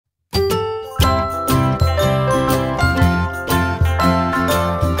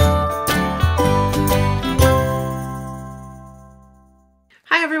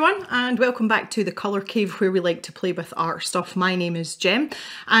and welcome back to the Colour Cave, where we like to play with art stuff. My name is Jem,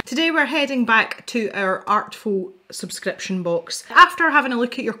 and today we're heading back to our Artful subscription box. After having a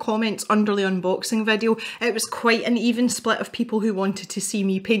look at your comments under the unboxing video, it was quite an even split of people who wanted to see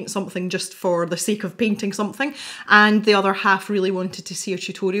me paint something just for the sake of painting something, and the other half really wanted to see a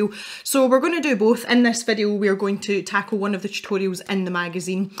tutorial. So we're going to do both. In this video we're going to tackle one of the tutorials in the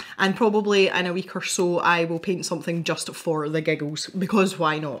magazine, and probably in a week or so I will paint something just for the giggles, because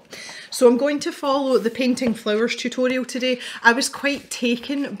why not? So I'm going to follow the painting flowers tutorial today. I was quite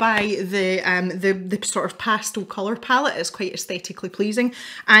taken by the sort of pastel colour palette. It's quite aesthetically pleasing,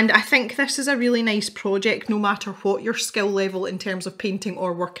 and I think this is a really nice project no matter what your skill level in terms of painting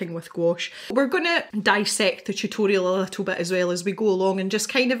or working with gouache. We're going to dissect the tutorial a little bit as well as we go along and just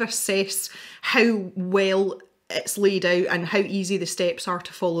kind of assess how well it's laid out and how easy the steps are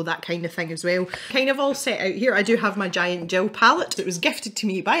to follow, that kind of thing as well. Kind of all set out here. I do have my giant Jill palette. It was gifted to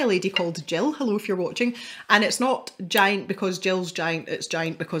me by a lady called Jill. Hello if you're watching. And it's not giant because Jill's giant, it's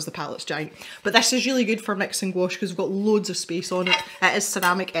giant because the palette's giant. But this is really good for mixing gouache because we've got loads of space on it. It is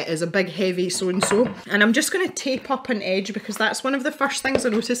ceramic, it is a big heavy so-and-so. And I'm just going to tape up an edge because that's one of the first things I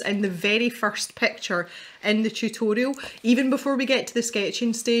noticed in the very first picture in the tutorial. Even before we get to the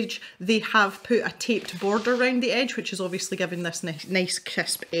sketching stage, they have put a taped border around the edge, which is obviously giving this nice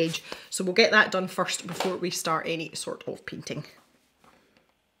crisp edge. So we'll get that done first before we start any sort of painting.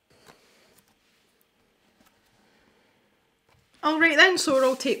 Alright then, so we're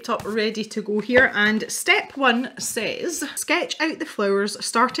all taped up, ready to go here, and step 1 says, sketch out the flowers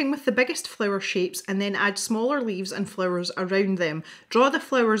starting with the biggest flower shapes and then add smaller leaves and flowers around them. Draw the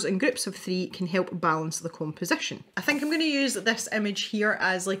flowers in groups of 3, can help balance the composition. I think I'm going to use this image here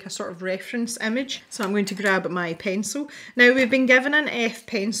as like a sort of reference image, so I'm going to grab my pencil. Now we've been given an F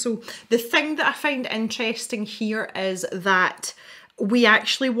pencil. The thing that I find interesting here is that we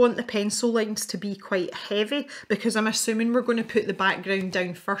actually want the pencil lines to be quite heavy because I'm assuming we're going to put the background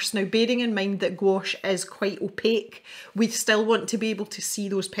down first. Now, bearing in mind that gouache is quite opaque, we still want to be able to see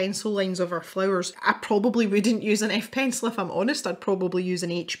those pencil lines of our flowers. I probably wouldn't use an F pencil if I'm honest. I'd probably use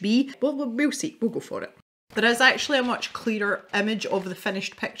an HB. Well, we'll see. We'll go for it. There is actually a much clearer image of the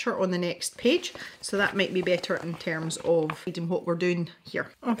finished picture on the next page, so that might be better in terms of reading what we're doing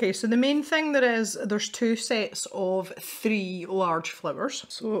here. Okay, so the main thing there's 2 sets of 3 large flowers,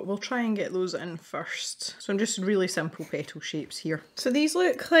 so we'll try and get those in first. So I'm just really simple petal shapes here. So these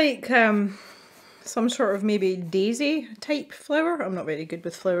look like some sort of maybe daisy type flower. I'm not very good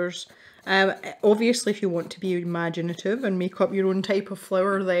with flowers. Obviously if you want to be imaginative and make up your own type of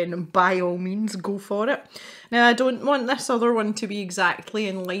flower, then by all means go for it. Now I don't want this other one to be exactly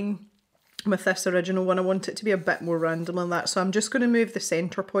in line with this original one. I want it to be a bit more random than that, so I'm just going to move the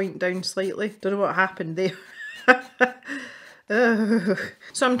centre point down slightly. Don't know what happened there.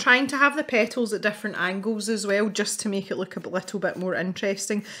 So I'm trying to have the petals at different angles as well, just to make it look a little bit more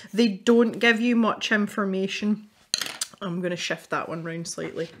interesting. They don't give you much information. I'm going to shift that one round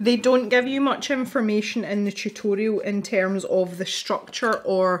slightly. They don't give you much information in the tutorial in terms of the structure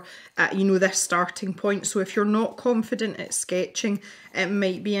or, you know, this starting point. So if you're not confident at sketching, it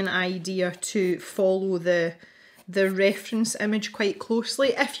might be an idea to follow the reference image quite closely.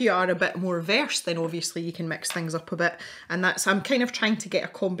 If you are a bit more versed, then obviously you can mix things up a bit, and I'm kind of trying to get a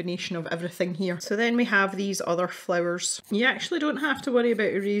combination of everything here. So then we have these other flowers. You actually don't have to worry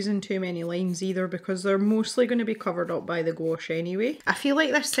about erasing too many lines either because they're mostly going to be covered up by the gouache anyway. I feel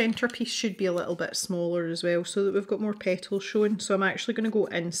like this centrepiece should be a little bit smaller as well so that we've got more petals showing, so I'm actually going to go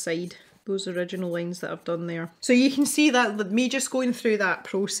inside those original lines that I've done there. So you can see that me just going through that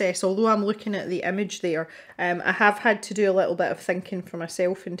process, although I'm looking at the image there, I have had to do a little bit of thinking for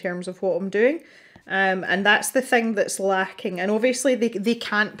myself in terms of what I'm doing. And that's the thing that's lacking. And obviously they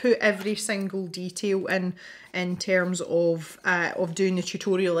can't put every single detail in terms of doing the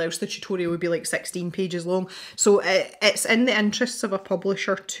tutorial, else the tutorial would be like 16 pages long. So it's in the interests of a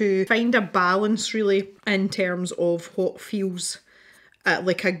publisher to find a balance really in terms of what feels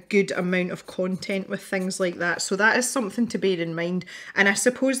like a good amount of content with things like that. So that is something to bear in mind, and I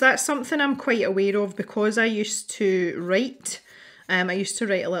suppose that's something I'm quite aware of because I used to write. I used to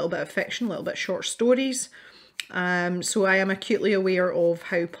write a little bit of fiction, a little bit short stories, so I am acutely aware of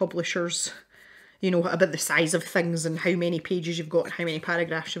how publishers, you know, about the size of things and how many pages you've got and how many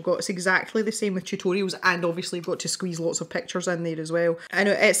paragraphs you've got. It's exactly the same with tutorials, and obviously you've got to squeeze lots of pictures in there as well. I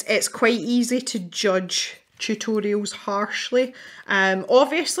know it's quite easy to judge tutorials harshly.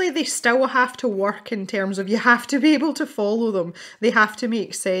 Obviously they still have to work in terms of you have to be able to follow them, they have to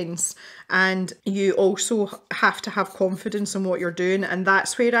make sense, and you also have to have confidence in what you're doing, and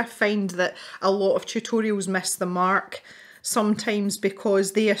that's where I find that a lot of tutorials miss the mark sometimes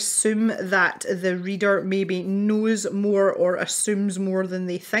because they assume that the reader maybe knows more or assumes more than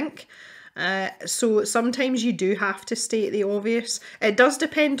they think. So sometimes you do have to state the obvious. It does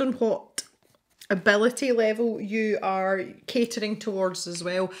depend on what ability level you are catering towards as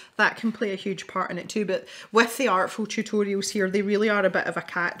well. That can play a huge part in it too, but with the Artful tutorials here, they really are a bit of a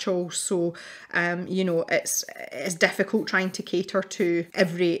catch-all, so you know, it's difficult trying to cater to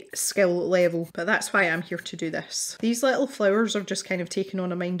every skill level, but that's why I'm here to do this. These little flowers are just kind of taking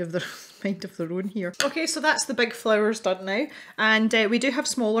on a mind of their own here. Okay, so that's the big flowers done now, and we do have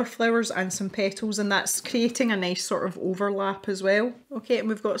smaller flowers and some petals, and that's creating a nice sort of overlap as well. Okay, and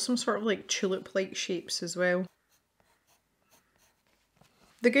we've got some sort of like tulip-like shapes as well.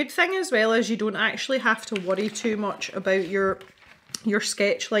 The good thing as well is you don't actually have to worry too much about your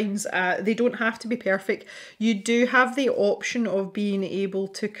sketch lines. They don't have to be perfect. You do have the option of being able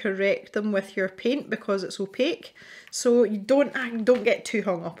to correct them with your paint because it's opaque, so you don't get too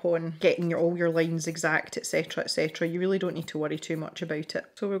hung up on getting all your lines exact, etc, etc. You really don't need to worry too much about it.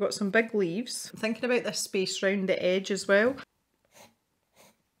 So we've got some big leaves. I'm thinking about this space around the edge as well.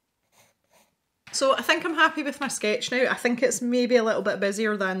 So I think I'm happy with my sketch now. I think it's maybe a little bit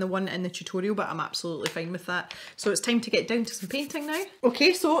busier than the one in the tutorial, but I'm absolutely fine with that. So it's time to get down to some painting now.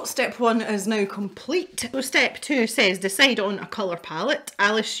 Okay, so step 1 is now complete. So step 2 says decide on a colour palette.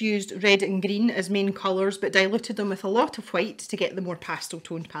 Alice used red and green as main colours, but diluted them with a lot of white to get the more pastel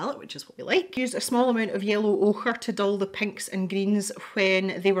toned palette, which is what we like. Used a small amount of yellow ochre to dull the pinks and greens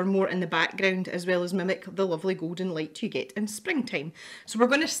when they were more in the background, as well as mimic the lovely golden light you get in springtime. So we're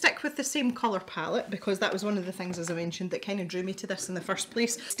going to stick with the same colour palette, because that was one of the things, as I mentioned, that kind of drew me to this in the first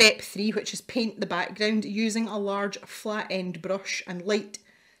place. Step 3, which is paint the background using a large flat end brush and light,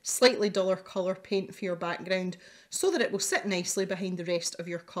 slightly duller colour paint for your background so that it will sit nicely behind the rest of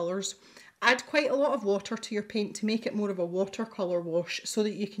your colours. Add quite a lot of water to your paint to make it more of a watercolour wash so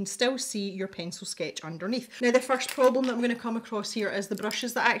that you can still see your pencil sketch underneath. Now the first problem that I'm going to come across here is the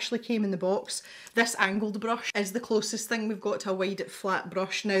brushes that actually came in the box. This angled brush is the closest thing we've got to a wide flat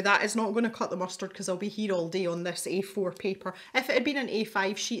brush. Now that is not going to cut the mustard because I'll be here all day on this A4 paper. If it had been an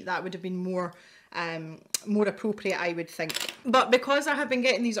A5 sheet, that would have been more appropriate, I would think. But because I have been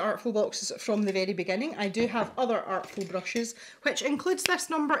getting these Artful boxes from the very beginning, I do have other Artful brushes, which includes this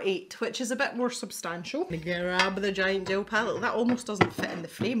number 8, which is a bit more substantial. Grab the giant gel palette. That almost doesn't fit in the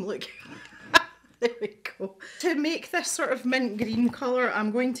frame, look. There we go. To make this sort of mint green colour,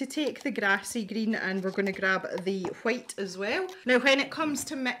 I'm going to take the grassy green and we're going to grab the white as well. Now when it comes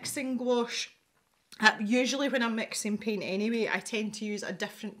to mixing gouache, usually when I'm mixing paint anyway, I tend to use a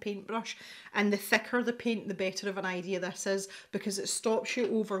different paintbrush, and the thicker the paint, the better of an idea this is, because it stops you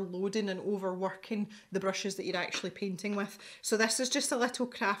overloading and overworking the brushes that you're actually painting with. So this is just a little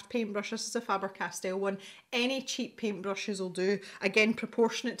craft paintbrush. This is a Faber-Castell one. Any cheap paintbrushes will do. Again,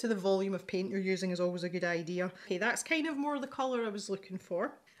 proportionate to the volume of paint you're using is always a good idea. Okay, that's kind of more the colour I was looking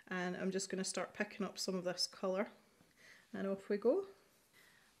for, and I'm just going to start picking up some of this colour, and off we go.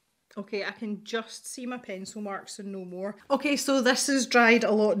 Okay, I can just see my pencil marks and no more. Okay, so this is dried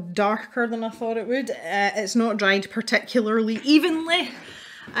a lot darker than I thought it would. It's not dried particularly evenly.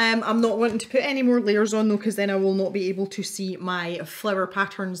 I'm not wanting to put any more layers on though, because then I will not be able to see my flower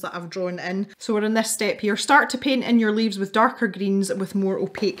patterns that I've drawn in. So we're in this step here. Start to paint in your leaves with darker greens with more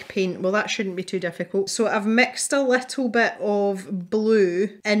opaque paint. Well, that shouldn't be too difficult. So I've mixed a little bit of blue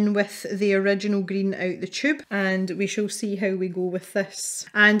in with the original green out the tube, and we shall see how we go with this.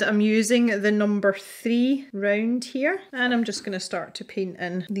 And I'm using the number 3 round here, and I'm just going to start to paint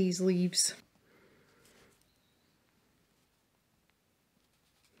in these leaves.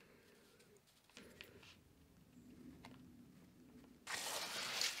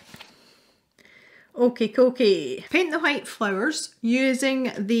 Okay. Paint the white flowers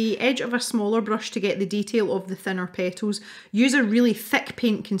using the edge of a smaller brush to get the detail of the thinner petals. Use a really thick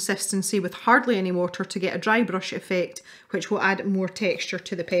paint consistency with hardly any water to get a dry brush effect, which will add more texture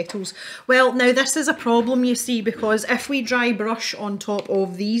to the petals. Well, now this is a problem, you see, because if we dry brush on top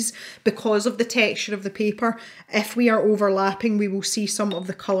of these, because of the texture of the paper, if we are overlapping, we will see some of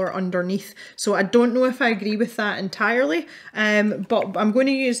the colour underneath. So I don't know if I agree with that entirely, but I'm going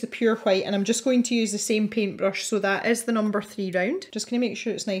to use the pure white, and I'm just going to use the same paintbrush. So that is the number 3 round. Just going to make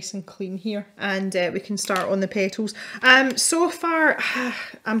sure it's nice and clean here, and we can start on the petals. So far,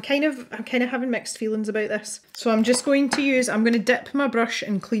 I'm kind of having mixed feelings about this. So I'm just going to I'm going to dip my brush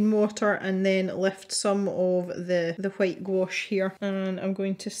in clean water and then lift some of the white gouache here, and I'm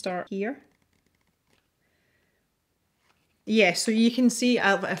going to start here. Yeah, so you can see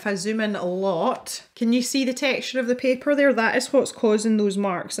if I zoom in a lot, can you see the texture of the paper there? That is what's causing those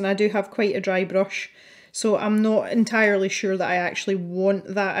marks, and I do have quite a dry brush. So I'm not entirely sure that I actually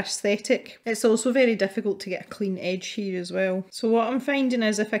want that aesthetic. It's also very difficult to get a clean edge here as well. So what I'm finding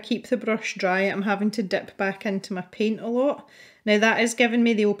is if I keep the brush dry, I'm having to dip back into my paint a lot. Now that is giving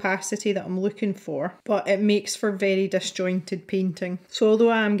me the opacity that I'm looking for, but it makes for very disjointed painting. So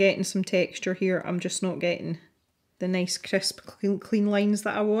although I am getting some texture here, I'm just not getting the nice crisp clean lines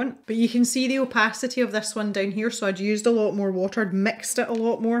that I want. But you can see the opacity of this one down here, so I'd used a lot more water, I'd mixed it a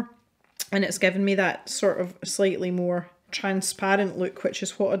lot more, and it's given me that sort of slightly more transparent look, which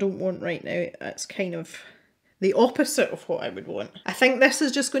is what I don't want right now. It's kind of the opposite of what I would want. I think this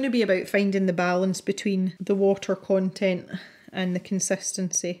is just going to be about finding the balance between the water content and the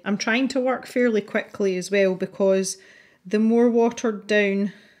consistency. I'm trying to work fairly quickly as well, because the more watered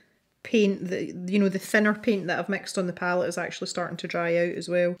down paint, the thinner paint that I've mixed on the palette is actually starting to dry out as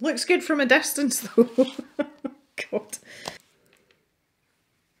well. Looks good from a distance though. God.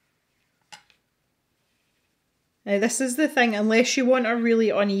 Now this is the thing, unless you want a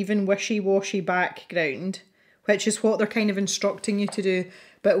really uneven wishy-washy background, which is what they're kind of instructing you to do,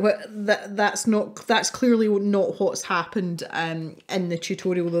 but that's clearly not what's happened in the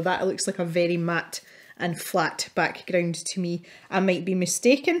tutorial, though that looks like a very matte and flat background to me. I might be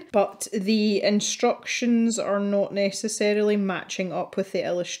mistaken, but the instructions are not necessarily matching up with the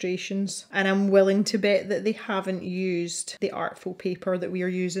illustrations, and I'm willing to bet that they haven't used the Artful paper that we are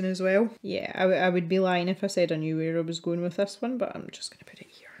using as well. Yeah, I would be lying if I said I knew where I was going with this one, but I'm just going to put it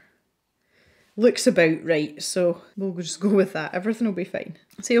here. Looks about right, so we'll just go with that. Everything will be fine.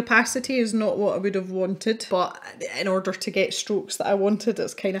 See, opacity is not what I would have wanted, but in order to get strokes that I wanted,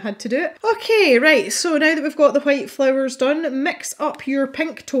 it's kind of had to do it. Okay, right, so now that we've got the white flowers done, mix up your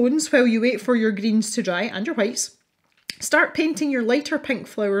pink tones while you wait for your greens to dry and your whites. Start painting your lighter pink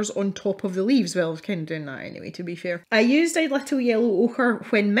flowers on top of the leaves. Well, I was kind of doing that anyway, to be fair. I used a little yellow ochre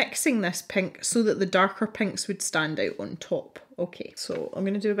when mixing this pink so that the darker pinks would stand out on top. Okay, so I'm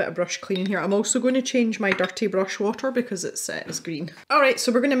going to do a bit of brush cleaning here. I'm also going to change my dirty brush water because it's green. Alright,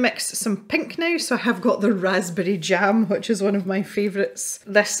 so we're going to mix some pink now. So I have got the raspberry jam, which is one of my favourites.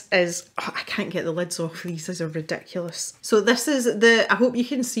 This is, oh, I can't get the lids off these are ridiculous. So this is I hope you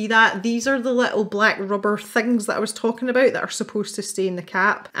can see that. These are the little black rubber things that I was talking about that are supposed to stay in the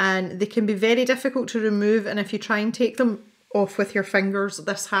cap, and they can be very difficult to remove, and if you try and take them off with your fingers,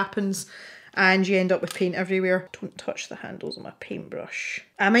 this happens and you end up with paint everywhere. Don't touch the handles of my paintbrush.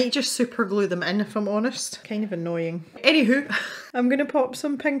 I might just super glue them in if I'm honest. Kind of annoying. Anywho, I'm going to pop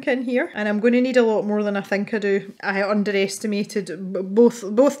some pink in here, and I'm going to need a lot more than I think I do. I underestimated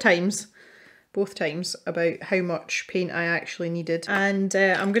both times about how much paint I actually needed. And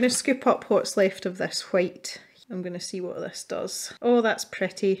I'm going to scoop up what's left of this white. I'm going to see what this does. Oh, that's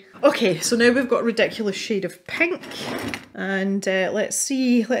pretty. Okay, so now we've got a ridiculous shade of pink, and let's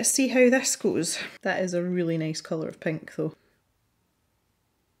see how this goes. That is a really nice colour of pink though.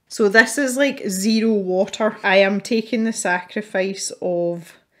 So this is like zero water. I am taking the sacrifice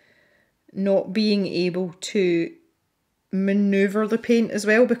of not being able to manoeuvre the paint as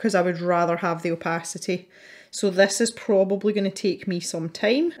well, because I would rather have the opacity. So this is probably going to take me some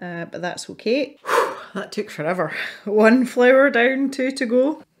time, but that's okay. That took forever. One flower down, 2 to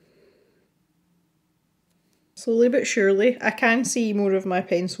go. Slowly but surely. I can see more of my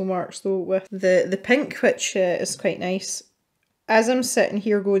pencil marks though with the pink, which is quite nice. As I'm sitting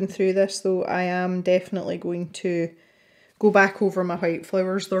here going through this though, I am definitely going to go back over my white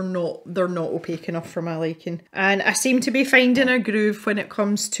flowers. They're not opaque enough for my liking. And I seem to be finding a groove when it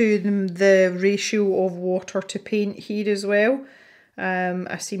comes to the ratio of water to paint here as well.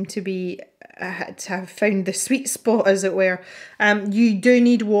 I seem to have found the sweet spot, as it were. You do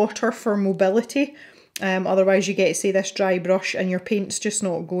need water for mobility. Otherwise you get, say, this dry brush and your paint's just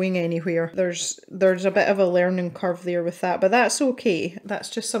not going anywhere. There's a bit of a learning curve there with that, but that's okay. That's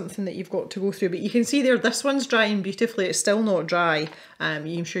just something that you've got to go through. But you can see there, this one's drying beautifully. It's still not dry.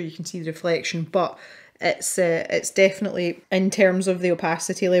 I'm sure you can see the reflection, but it's definitely, in terms of the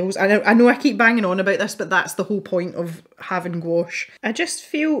opacity levels. I know I keep banging on about this, but that's the whole point of having gouache. I just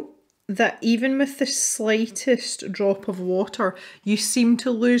feel that even with the slightest drop of water, you seem to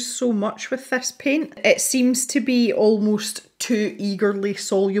lose so much with this paint. It seems to be almost too eagerly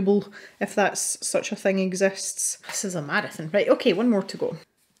soluble, if that's such a thing exists. This is a marathon. Right, okay, one more to go.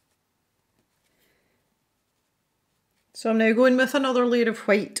 So I'm now going with another layer of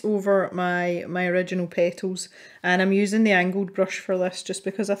white over my original petals, and I'm using the angled brush for this just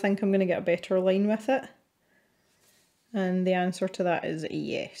because I think I'm going to get a better line with it. And the answer to that is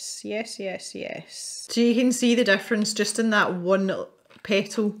yes. Yes, yes, yes. So you can see the difference just in that one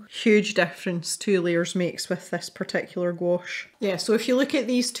petal. Huge difference 2 layers makes with this particular gouache. Yeah, so if you look at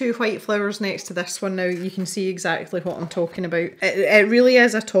these 2 white flowers next to this one now, you can see exactly what I'm talking about. It really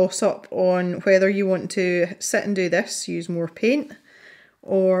is a toss-up on whether you want to sit and do this, use more paint,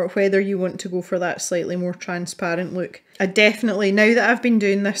 or whether you want to go for that slightly more transparent look. I definitely, now that I've been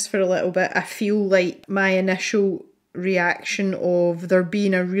doing this for a little bit, I feel like my initial reaction of there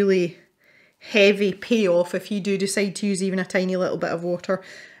being a really heavy payoff if you do decide to use even a tiny little bit of water.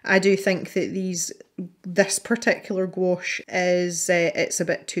 I do think that this particular gouache is, it's a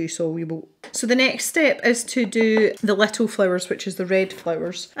bit too soluble. So the next step is to do the little flowers, which is the red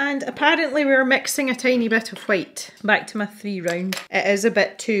flowers. And apparently we're mixing a tiny bit of white. Back to my 3 round. It is a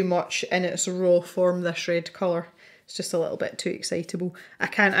bit too much in its raw form, this red colour. It's just a little bit too excitable. I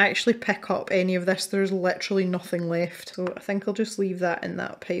can't actually pick up any of this. There's literally nothing left. So I think I'll just leave that in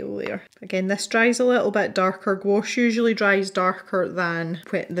that pile there. Again, this dries a little bit darker. Gouache usually dries darker than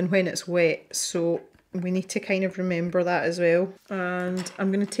when it's wet. So we need to kind of remember that as well. And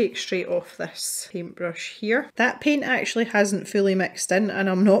I'm going to take straight off this paintbrush here. That paint actually hasn't fully mixed in and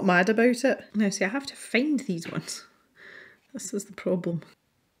I'm not mad about it. Now see, I have to find these ones. This is the problem.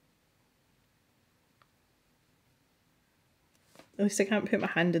 At least I can't put my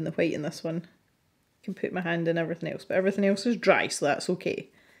hand in the white in this one. I can put my hand in everything else, but everything else is dry, so that's okay.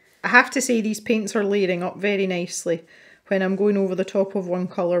 I have to say these paints are layering up very nicely when I'm going over the top of one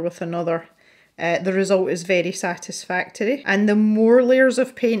colour with another. The result is very satisfactory. And the more layers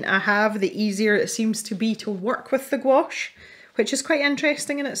of paint I have, the easier it seems to be to work with the gouache, which is quite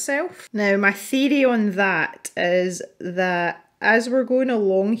interesting in itself. Now, my theory on that is that as we're going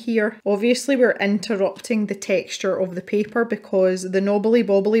along here, obviously we're interrupting the texture of the paper because the knobbly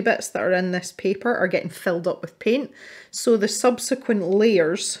bobbly bits that are in this paper are getting filled up with paint. So the subsequent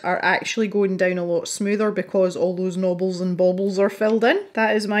layers are actually going down a lot smoother because all those knobbles and bobbles are filled in.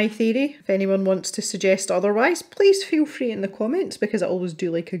 That is my theory. If anyone wants to suggest otherwise, please feel free in the comments because I always do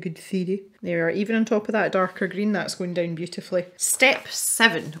like a good theory. There we are, even on top of that darker green, that's going down beautifully. Step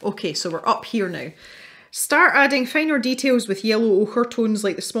 7. Okay, so we're up here now. Start adding finer details with yellow ochre tones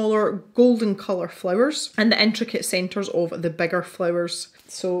like the smaller golden colour flowers and the intricate centres of the bigger flowers.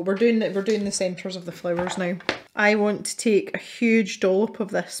 So we're doing the centres of the flowers now. I want to take a huge dollop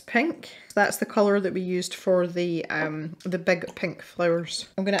of this pink. That's the colour that we used for the big pink flowers.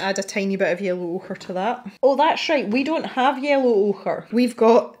 I'm going to add a tiny bit of yellow ochre to that. Oh, that's right, we don't have yellow ochre. We've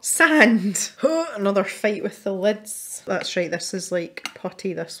got sand. Another fight with the lids. That's right, this is like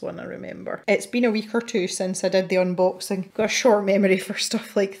putty, this one, I remember. It's been a week or 2 since I did the unboxing. Got a short memory for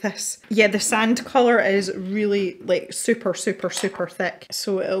stuff like this. Yeah, the sand colour is really like super, super, super thick.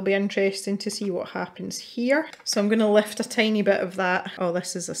 So it'll be interesting to see what happens here. So I'm going to lift a tiny bit of that. Oh,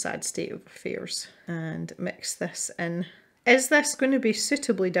 this is a sad state of affairs. And mix this in. Is this going to be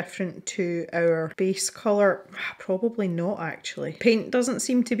suitably different to our base colour? Probably not, actually. Paint doesn't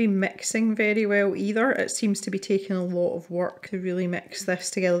seem to be mixing very well either. It seems to be taking a lot of work to really mix this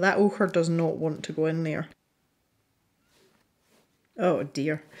together. That ochre does not want to go in there. Oh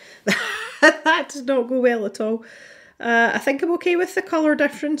dear. That did not go well at all. I think I'm okay with the colour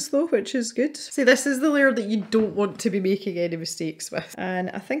difference though, which is good. See, this is the layer that you don't want to be making any mistakes with.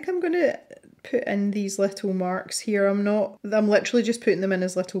 And I think I'm going to put in these little marks here. I'm literally just putting them in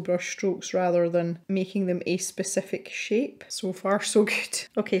as little brush strokes rather than making them a specific shape. So far so good.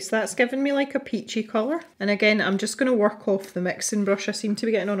 Okay, so that's given me like a peachy colour. And again, I'm just going to work off the mixing brush. I seem to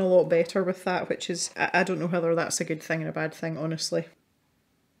be getting on a lot better with that, which is, I don't know whether that's a good thing or a bad thing, honestly.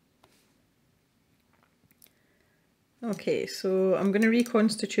 Okay, so I'm going to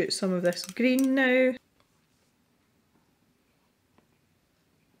reconstitute some of this green now.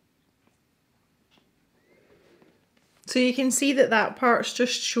 So you can see that that part's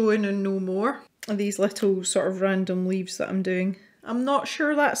just showing and no more. These little sort of random leaves that I'm doing. I'm not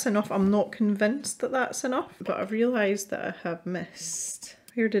sure that's enough. I'm not convinced that that's enough, but I've realised that I have missed.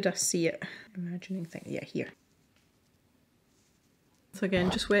 Where did I see it? Imagining things. Yeah, here. So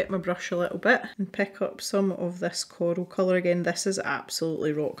again, just wet my brush a little bit and pick up some of this coral colour. Again, this is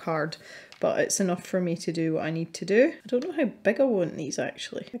absolutely rock hard, but it's enough for me to do what I need to do. I don't know how big I want these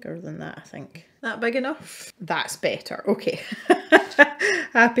actually. Bigger than that, I think. That big enough? That's better. Okay.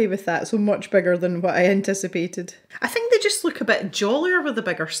 Happy with that. So much bigger than what I anticipated. I think they just look a bit jollier with a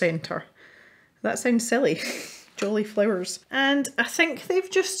bigger centre. That sounds silly. Jolly flowers. And I think they've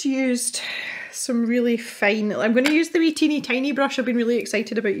just used some really fine, I'm going to use the wee teeny tiny brush. I've been really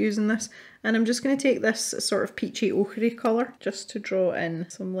excited about using this, and I'm just going to take this sort of peachy ochre colour just to draw in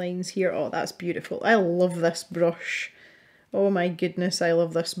some lines here. Oh, that's beautiful. I love this brush. Oh my goodness, I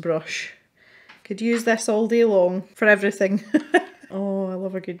love this brush. Could use this all day long for everything. Oh, I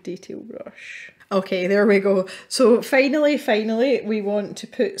love a good detail brush. Okay, there we go. So finally, we want to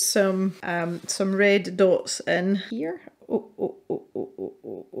put some red dots in here.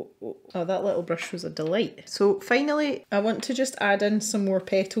 Oh, that little brush was a delight. So finally, I want to just add in some more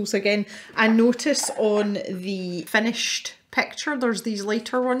petals again. I notice on the finished picture, there's these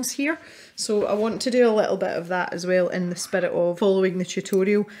lighter ones here. So I want to do a little bit of that as well in the spirit of following the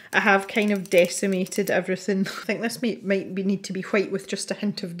tutorial. I have kind of decimated everything. I think this might need to be white with just a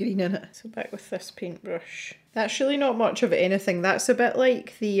hint of green in it. So back with this paintbrush. That's really not much of anything. That's a bit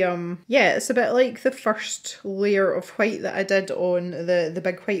like the, yeah, it's a bit like the first layer of white that I did on the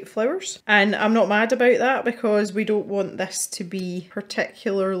big white flowers. And I'm not mad about that because we don't want this to be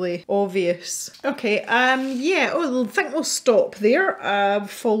particularly obvious. Okay, yeah, I think we'll stop there. I've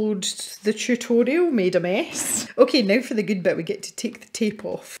followed the tutorial, made a mess. Okay, now for the good bit, we get to take the tape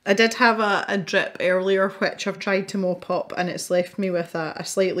off. I did have a drip earlier, which I've tried to mop up, and it's left me with a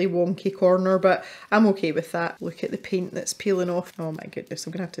slightly wonky corner, but I'm okay with that. Look at the paint that's peeling off. Oh my goodness,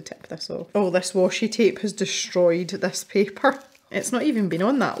 I'm gonna have to tip this off. Oh, this washi tape has destroyed this paper. It's not even been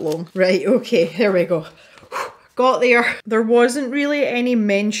on that long. Right, okay, here we go. Got there. There wasn't really any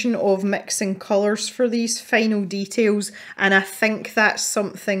mention of mixing colours for these final details, and I think that's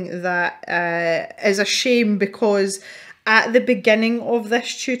something that is a shame because at the beginning of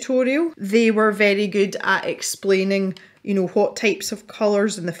this tutorial, they were very good at explaining, you know, what types of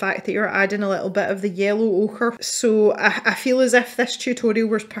colours and the fact that you're adding a little bit of the yellow ochre. So I feel as if this tutorial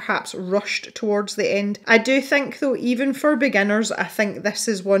was perhaps rushed towards the end. I do think though, even for beginners, I think this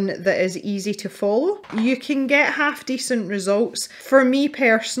is one that is easy to follow. You can get half decent results. For me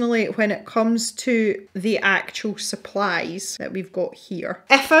personally, when it comes to the actual supplies that we've got here,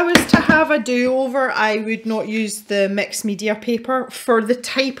 if I was to have a do-over, I would not use the mixed media paper. For the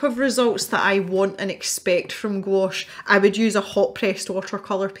type of results that I want and expect from gouache, I would use a hot pressed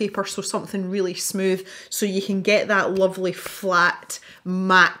watercolour paper, so something really smooth, so you can get that lovely flat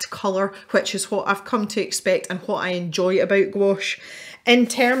matte colour, which is what I've come to expect and what I enjoy about gouache. In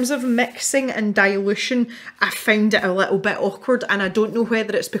terms of mixing and dilution, I found it a little bit awkward, and I don't know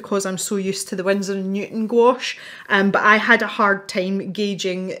whether it's because I'm so used to the Winsor & Newton gouache, but I had a hard time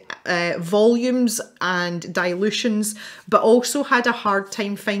gauging volumes and dilutions, but also had a hard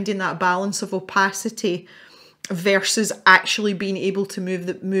time finding that balance of opacity versus actually being able to move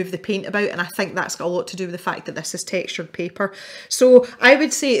the paint about, and I think that's got a lot to do with the fact that this is textured paper. So I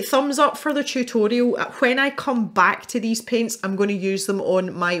would say thumbs up for the tutorial. When I come back to these paints, I'm going to use them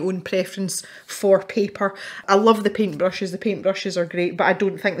on my own preference for paper. I love the paintbrushes are great, but I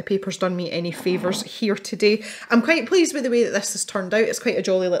don't think the paper's done me any favours here today. I'm quite pleased with the way that this has turned out. It's quite a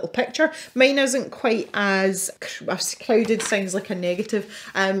jolly little picture. Mine isn't quite as crowded, sounds like a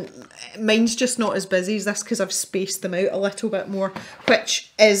negative. Mine's just not as busy as this because I've spaced them out a little bit more,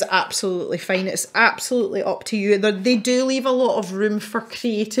 which is absolutely fine. It's absolutely up to you. They do leave a lot of room for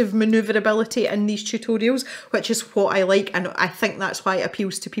creative manoeuvrability in these tutorials, which is what I like, and I think that's why it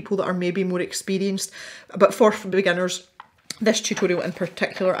appeals to people that are maybe more experienced. But for beginners, this tutorial in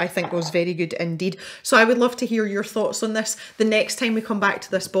particular, I think was very good indeed. So I would love to hear your thoughts on this. The next time we come back to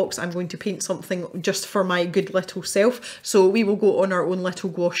this box, I'm going to paint something just for my good little self. So we will go on our own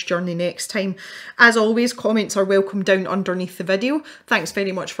little gouache journey next time. As always, comments are welcome down underneath the video. Thanks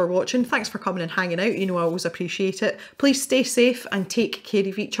very much for watching. Thanks for coming and hanging out. You know I always appreciate it. Please stay safe and take care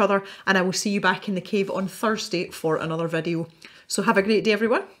of each other. And I will see you back in the cave on Thursday for another video. So have a great day,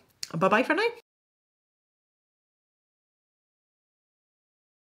 everyone. Bye-bye for now.